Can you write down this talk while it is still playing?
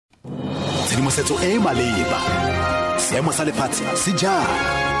tshedimosetso e e maleba seemo sa lefatshe se jang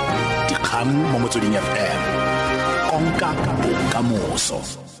dikgang mo Motsweding FM konka bokamoso.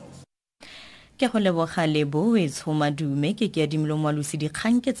 Ke go leboga lebo e tshomadume ke Keadimilwe Moalusi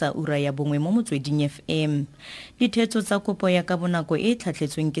dikgang ke tsa ura ya Bongwe mo Motsweding FM. Ditheetso tsa kopo ya ka bonako e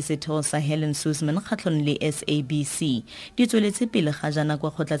tlhatlhetsweng ke setheo sa Helen Suzman kgatlhanong le SABC di tsweletse pele ga jaana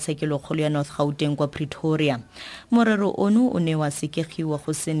kwa kgotlatshekelo kgolo ya North Gauteng kwa Pretoria. Morero ono o ne wa sekegiwa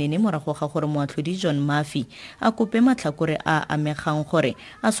go senene morago ga gore moatlhodi John Murphy a kope matlhakore a amegang gore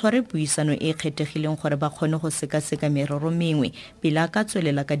a tshware puisano e kgethegileng gore ba kgone go sekaseka merero mengwe pele a ka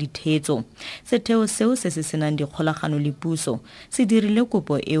tswelela ka ditheetso. Setheo seo se se senang dikgolagano le puso se dirile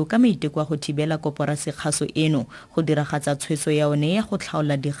kopo eo ka maiteko a go thibela koporasi kgaso eno go diragatsa tshwetso ya one ya go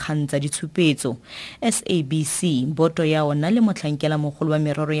tlhaola dikgang tsa ditshupetso. SABC boto ya ona le motlhankela mogolo wa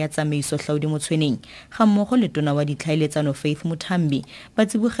merero ya tsamaiso Hlaudi Motshweneng ga mmogo le tona wa ditlhaeletsano Faith Muthambi ba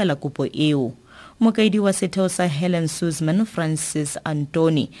tsibogela kopo eo. Mokaedi wa setheo sa Helen Suzman Francis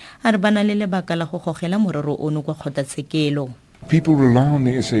Antoni a re bana le lebaka la go gogela morero ono kwa kgotlatshekelo. People rely on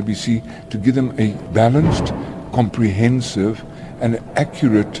the SABC to give them a balanced, comprehensive and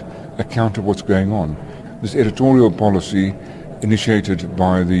accurate account of what's going on. This editorial policy initiated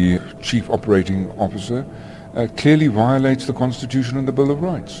by the Chief Operating Officer clearly violates the Constitution and the Bill of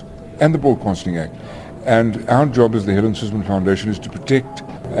Rights and the Broadcasting Act. And our job as the Helen Suzman Foundation is to protect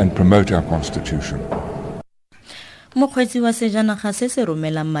and promote our Constitution. Mokgweetsi wa sejanaga se se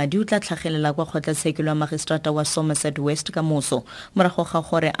romelang madi o tla tlhagelela kwa kgotlatshekelo ya magistrata wa Somerset West ka moso morago ga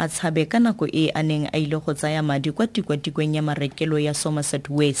gore a tshabe ka nako e a neng a ile go tsaya madi kwa tikwatikong ya marekelo ya Somerset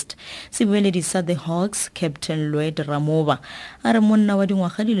West. Sebueledi sa The Hawks Captain Lloyd Ramova a re monna wa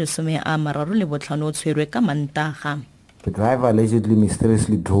dingwaga di le 35 o tshwerwe ka Mantaga. The driver allegedly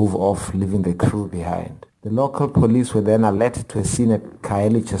mysteriously drove off, leaving the crew behind. The local police were then alerted to a scene at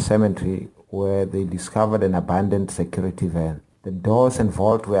Keadimilwe Cemetery where they discovered an abandoned security van. The doors and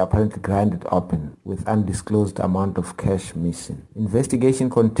vault were apparently grinded open, with undisclosed amount of cash missing. Investigation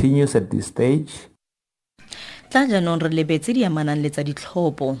continues at this stage. Tla jaanong re lebetse di amanang le tsa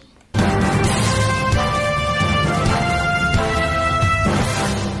ditlhopho.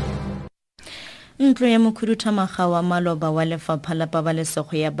 Ntlo ya mokhuduthamaga wa maloba wa lefapha la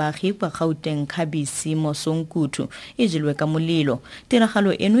pabalesego ya baagi kwa Gauteng Khabisi Mosongkutu e jelwe ka molelo.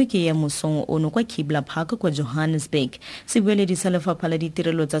 Tiragalo eno ke ya mosong ono kwa Kibla Park kwa Johannesburg. Sebueledi sa lefapha la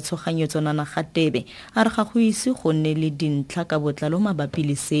ditirelo tsa tshoganyetso Nana Gatebe a re ga go ise go nne le dintlha ka botlalo mabapi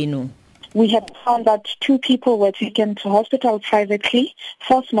le seno. We had found that 2 people were taken to hospital privately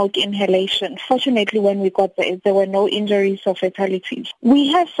for smoke inhalation. Fortunately, when we got there were no injuries or fatalities. We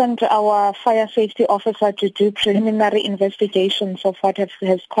have sent our fire safety officer to do preliminary investigations of what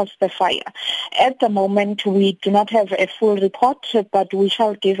has caused the fire. At the moment, we do not have a full report, but we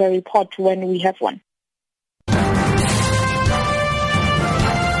shall give a report when we have one.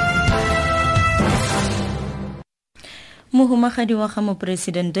 Mohumagadi wa ga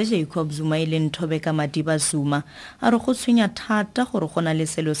mopresidente Jacob Zuma ile Ntobeka Madiba Zuma a re go tshwenya thata gore go na le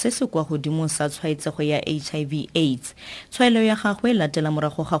selo se se kwa godimo sa tshwaetsego ya HIV/AIDS. Tshwaelo ya gagwe e latela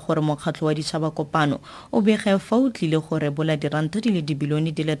morago ga gore mokgatlho wa ditšhaba kopano o bege fa o tlile go rebola diranta di le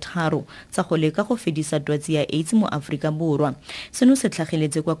dibilione di le 3 tsa go leka go fedisa twatsi ya AIDS mo Afrika Borwa. Seno se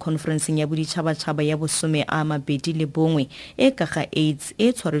tlhageletse kwa conferenceng ya boditšhabatšhaba ya bo21 e ka ga AIDS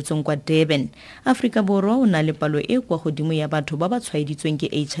e tshwaretsweng kwa Durban. Afrika Borwa o na le palo e kwa godimo ya batho ba ba tshwaeditsweng ke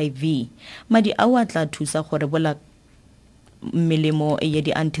HIV. Madi a wa tla thusa gore bola melemo ya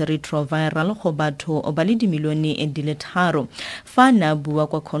di antiretroviral go batho ba le dimilione di le 3. Fa na bua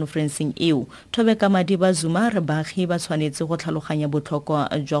kwa conferenceng eo, Thobeka Madiba Zuma re baagi ba tshwanetse go tlhaloganya botlhokwa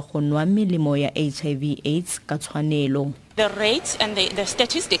jwa go nwa melemo ya HIV/AIDS ka tshwanelo. The rate and the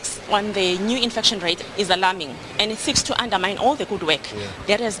statistics on the new infection rate is alarming, and it seeks to undermine all the good work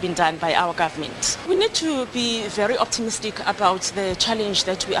that has been done by our government. We need to be very optimistic about the challenge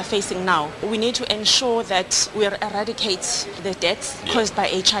that we are facing now. We need to ensure that we eradicate the deaths caused by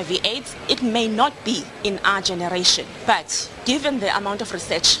HIV/AIDS. It may not be in our generation, but given the amount of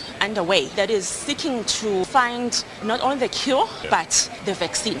research underway that is seeking to find not only the cure but the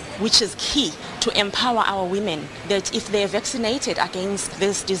vaccine, which is key to empower our women, that if they are vaccinated against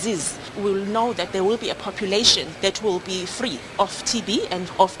this disease, we will know that there will be a population that will be free of TB and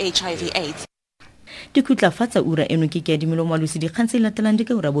of HIV/AIDS. Dikutlafatsa ura eno ke Keadimilwe Moalusi dikgang tse latelang di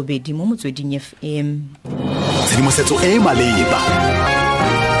ka ura bobedi mo Motsweding FM. Tshedimosetso e maleba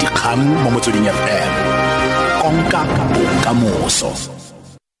dikgang mo Motsweding FM konka bokamoso.